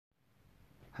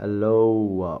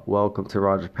Hello, welcome to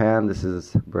Raw Japan. This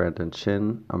is Brandon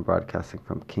Shin. I'm broadcasting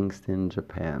from Kingston,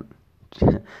 Japan.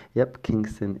 Yep,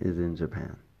 Kingston is in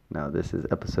Japan. Now, this is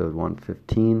episode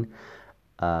 115,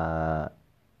 and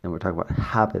we're talking about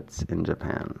habits in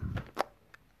Japan.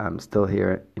 I'm still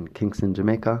here in Kingston,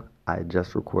 Jamaica. I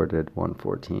just recorded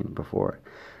 114 before.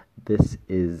 This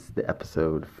is the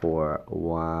episode for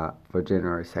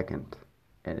January 2nd,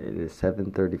 and it is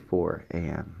 7:34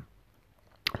 a.m.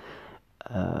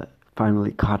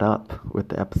 Finally caught up with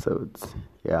the episodes.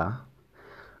 Yeah.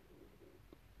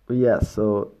 But yeah,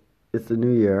 so it's the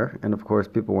new year, and of course,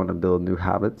 people want to build new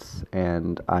habits,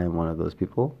 and I am one of those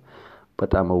people.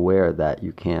 But I'm aware that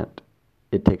you can't,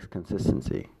 it takes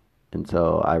consistency. And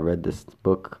so I read this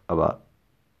book about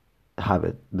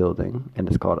habit building, and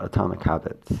it's called Atomic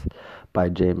Habits by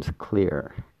James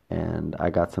Clear. And I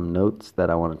got some notes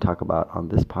that I want to talk about on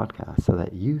this podcast so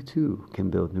that you too can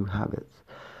build new habits.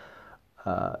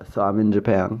 So I'm in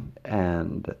Japan,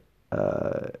 and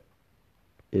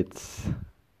it's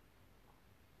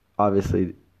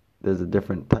obviously there's a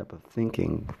different type of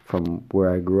thinking from where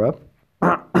I grew up,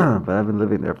 but I've been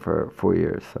living there for 4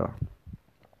 years, so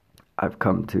I've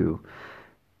come to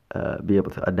be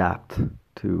able to adapt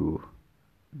to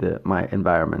my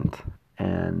environment,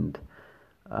 and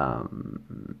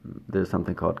there's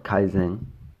something called Kaizen.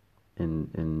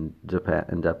 In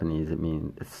Japanese,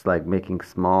 it's like making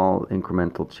small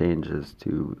incremental changes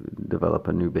to develop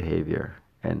a new behavior,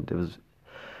 and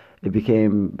it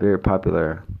became very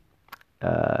popular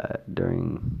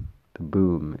during the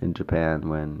boom in Japan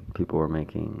when people were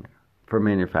making for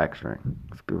manufacturing.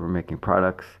 So people were making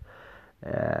products,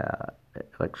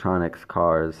 electronics,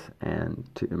 cars, and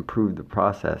to improve the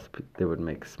process, they would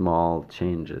make small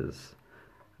changes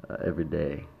every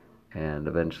day. And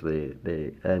eventually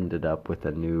they ended up with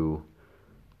a new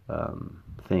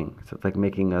thing. So it's like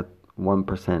making a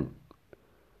 1%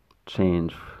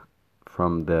 change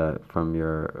from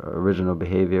your original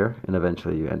behavior, and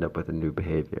eventually you end up with a new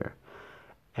behavior.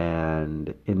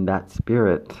 And in that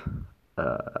spirit,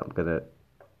 I'm gonna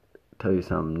tell you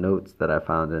some notes that I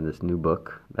found in this new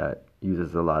book that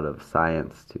uses a lot of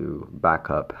science to back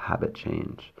up habit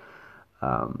change.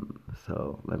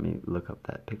 So let me look up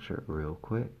that picture real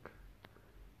quick.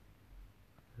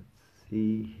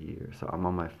 See here. So I'm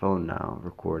on my phone now,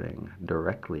 recording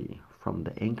directly from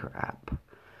the Anchor app.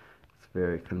 It's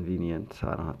very convenient, so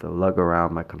I don't have to lug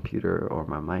around my computer or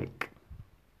my mic.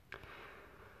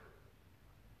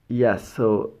 Yes,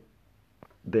 so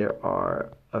there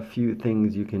are a few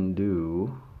things you can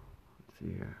do. Let's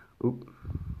see here.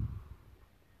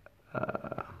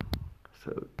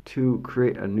 So to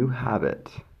create a new habit,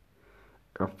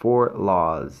 there are 4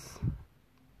 laws,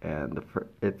 and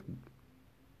it's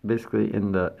basically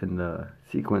in the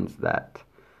sequence that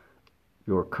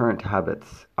your current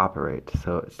habits operate.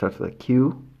 So it starts with a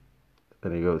cue,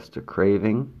 then it goes to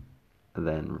craving,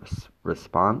 then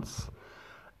response,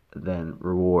 then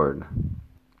reward.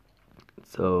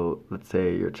 So let's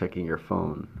say you're checking your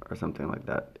phone or something like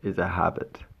that is a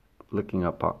habit. Looking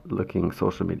at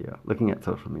social media.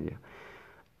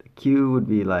 The cue would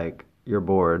be like you're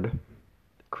bored.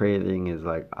 Craving is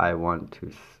like I want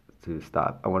to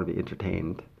stop. I want to be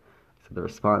entertained. So the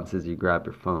response is you grab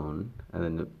your phone, and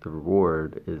then the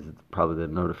reward is probably the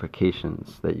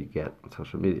notifications that you get on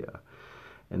social media.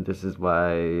 And this is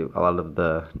why a lot of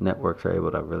the networks are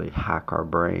able to really hack our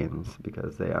brains,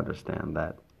 because they understand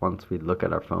that once we look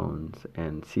at our phones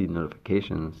and see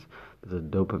notifications, there's a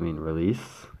dopamine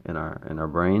release in our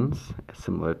brains,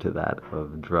 similar to that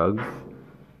of drugs.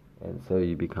 And so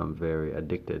you become very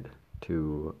addicted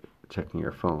to checking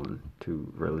your phone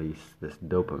to release this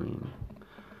dopamine.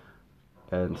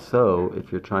 And so, if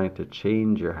you're trying to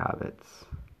change your habits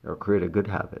or create a good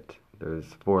habit, there's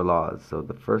 4 laws. So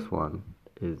the first one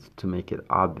is to make it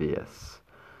obvious.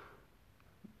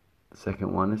 The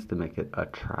second one is to make it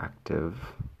attractive.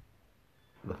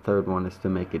 The third one is to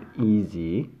make it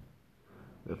easy.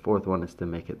 The fourth one is to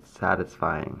make it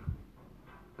satisfying.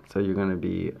 So you're going to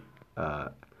be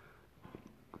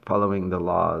following the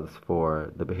laws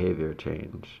for the behavior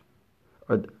change,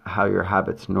 or how your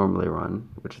habits normally run,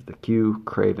 which is the cue,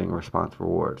 craving, response,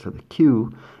 reward. So the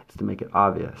cue is to make it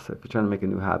obvious. So if you're trying to make a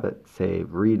new habit, say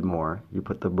read more, you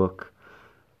put the book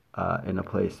in a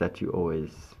place that you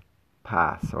always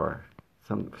pass, or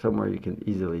somewhere you can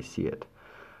easily see it.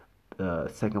 The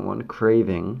second one,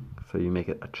 craving, so you make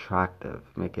it attractive,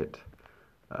 make it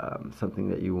something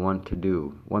that you want to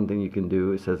do. One thing you can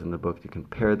do, it says in the book, you can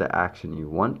pair the action you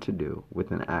want to do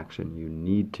with an action you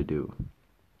need to do.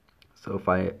 So if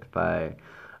I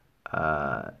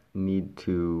need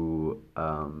to,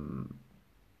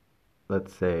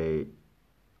 let's say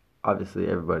obviously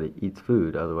everybody eats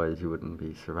food, otherwise you wouldn't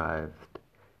be survived.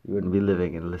 You wouldn't be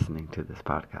living and listening to this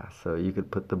podcast. So you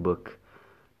could put the book,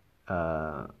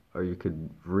 or you could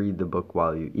read the book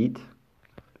while you eat,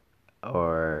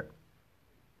 or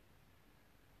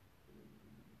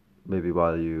maybe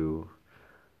while you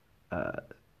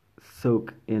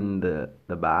soak in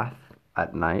the bath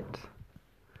at night.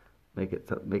 Make it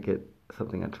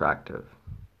something attractive.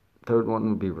 Third one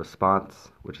would be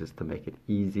response, which is to make it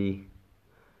easy.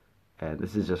 And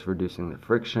this is just reducing the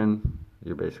friction.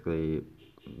 You're basically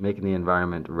making the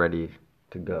environment ready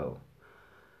to go.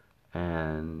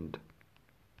 And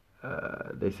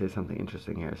they say something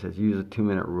interesting here. It says use a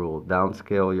 2-minute rule.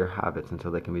 Downscale your habits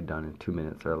until they can be done in 2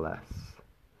 minutes or less.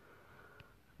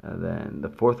 And then the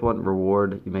fourth one,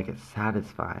 reward. You make it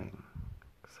satisfying.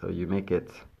 So you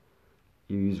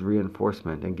use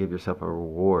reinforcement and give yourself a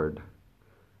reward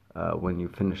when you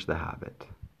finish the habit.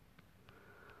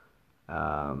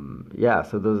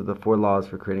 So those are the 4 laws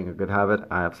for creating a good habit.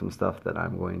 I have some stuff that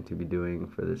I'm going to be doing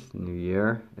for this new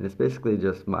year, and it's basically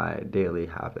just my daily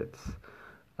habits,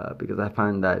 because I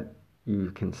find that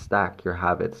you can stack your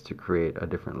habits to create a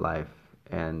different life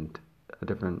and a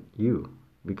different you,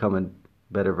 become a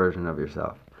better version of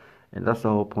yourself. And that's the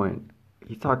whole point.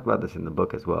 He talked about this in the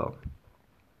book as well,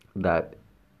 that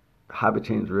habit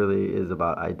change really is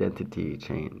about identity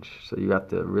change. So you have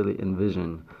to really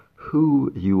envision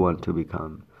who you want to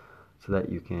become so that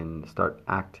you can start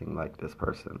acting like this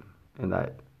person. And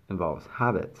that involves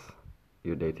habits,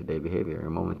 your day-to-day behavior, your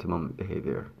moment-to-moment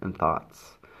behavior, and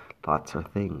thoughts. Thoughts are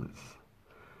things.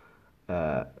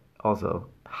 Also,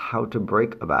 how to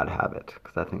break a bad habit,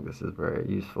 because I think this is very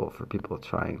useful for people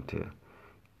trying to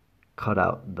cut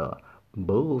out the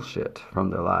bullshit from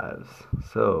their lives.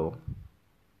 So,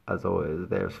 as always,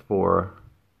 there's 4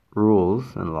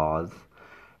 rules and laws,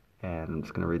 and I'm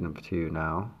just going to read them to you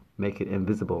now. Make it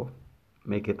invisible,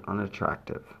 make it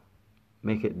unattractive,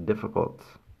 make it difficult,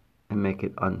 and make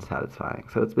it unsatisfying.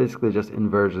 So it's basically just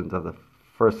inversions of the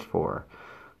first 4.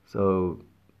 So,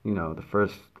 the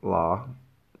first law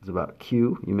is about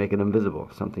Q. You make it invisible.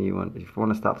 Something you want. If you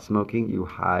want to stop smoking, you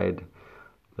hide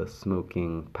the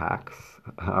smoking packs.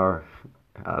 Or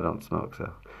I don't smoke,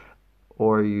 so.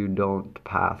 Or you don't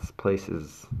pass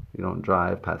places. You don't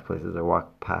drive past places or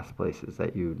walk past places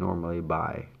that you normally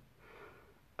buy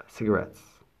cigarettes.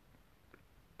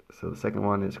 So the second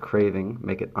one is craving.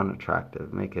 Make it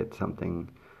unattractive. Make it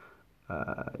something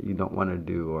you don't want to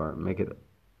do, or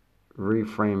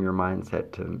reframe your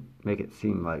mindset to make it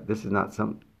seem like this is not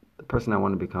the person I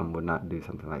want to become would not do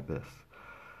something like this.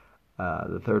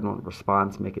 The third one,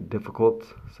 response, make it difficult.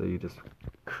 So you just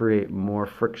create more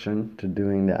friction to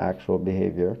doing the actual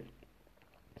behavior.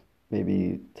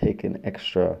 Maybe take an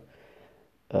extra,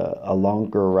 a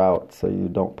longer route so you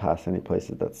don't pass any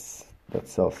places that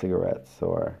sell cigarettes.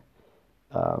 Or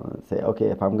say, okay,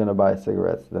 if I'm going to buy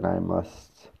cigarettes, then I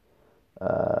must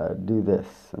do this,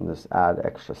 and just add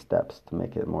extra steps to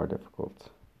make it more difficult.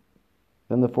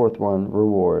 Then the fourth one,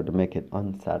 reward, make it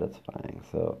unsatisfying.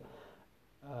 So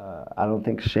I don't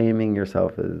think shaming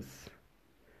yourself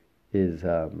is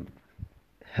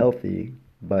healthy,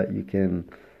 but you can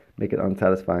make it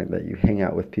unsatisfying that you hang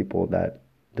out with people that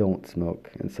don't smoke,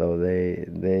 and so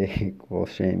they will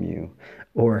shame you,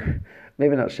 or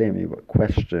maybe not shame you, but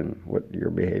question your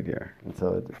behavior, and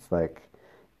so it's like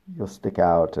you'll stick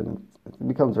out, and it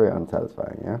becomes very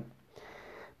unsatisfying. Yeah.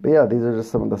 But yeah, these are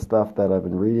just some of the stuff that I've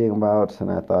been reading about, and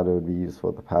I thought it would be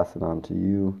useful to pass it on to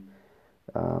you.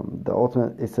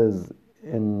 It says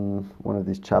in one of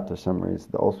these chapter summaries,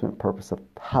 the ultimate purpose of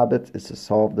habits is to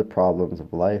solve the problems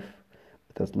of life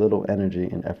with as little energy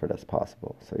and effort as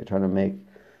possible. So you're trying to make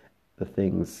the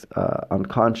things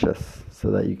unconscious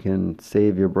so that you can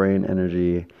save your brain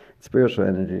energy, spiritual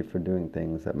energy for doing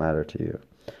things that matter to you.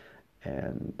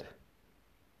 And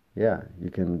yeah, you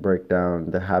can break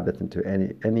down the habits into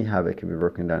any habit can be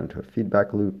broken down into a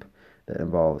feedback loop that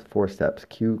involves 4 steps: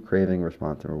 cue, craving,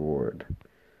 response, and reward.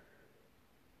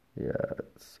 Yeah,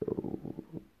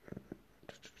 so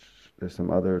there's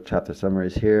some other chapter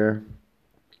summaries here.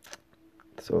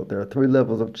 So there are 3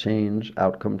 levels of change: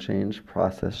 outcome change,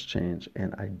 process change,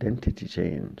 and identity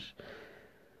change.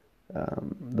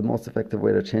 The most effective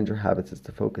way to change your habits is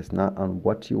to focus not on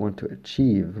what you want to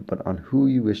achieve, but on who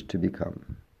you wish to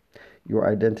become. Your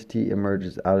identity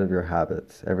emerges out of your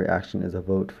habits. Every action is a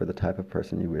vote for the type of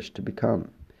person you wish to become.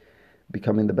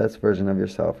 Becoming the best version of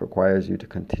yourself requires you to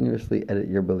continuously edit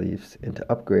your beliefs and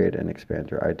to upgrade and expand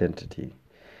your identity.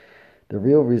 The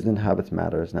real reason habits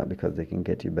matter is not because they can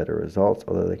get you better results,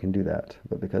 although they can do that,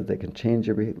 but because they can change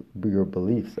your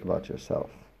beliefs about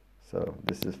yourself. So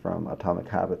this is from Atomic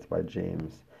Habits by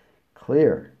James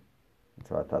Clear.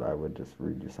 So I thought I would just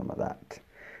read you some of that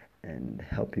and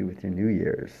help you with your New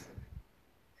Year's.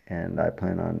 And I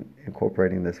plan on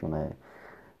incorporating this when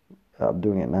I'm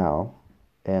doing it now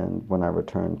and when I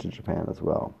return to Japan as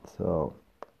well. So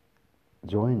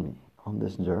join me on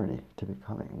this journey to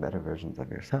becoming better versions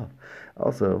of yourself.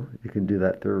 Also, you can do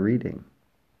that through reading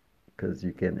because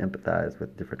you can empathize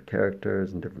with different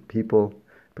characters and different people,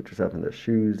 put yourself in their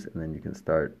shoes, and then you can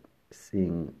start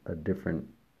seeing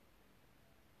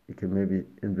you can maybe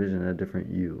envision a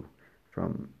different you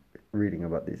from reading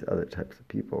about these other types of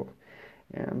people.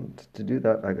 And to do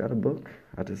that, I got a book.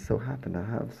 I just so happen to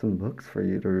have some books for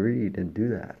you to read and do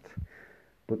that.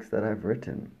 Books that I've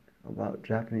written about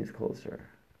Japanese culture,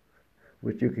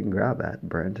 which you can grab at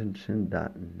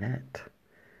brandonshin.net.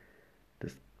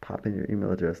 Just pop in your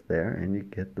email address there and you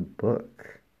get the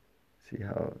book. See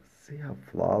how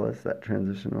flawless that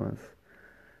transition was?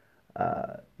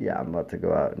 Yeah, I'm about to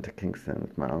go out into Kingston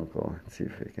with my uncle and see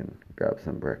if we can grab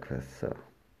some breakfast. So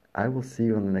I will see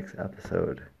you on the next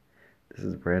episode. This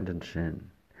is Brandon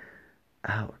Shin.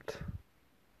 Out.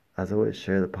 As always,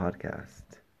 share the podcast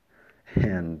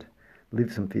and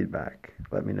leave some feedback.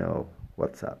 Let me know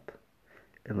what's up.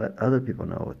 And let other people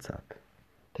know what's up.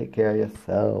 Take care of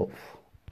yourself.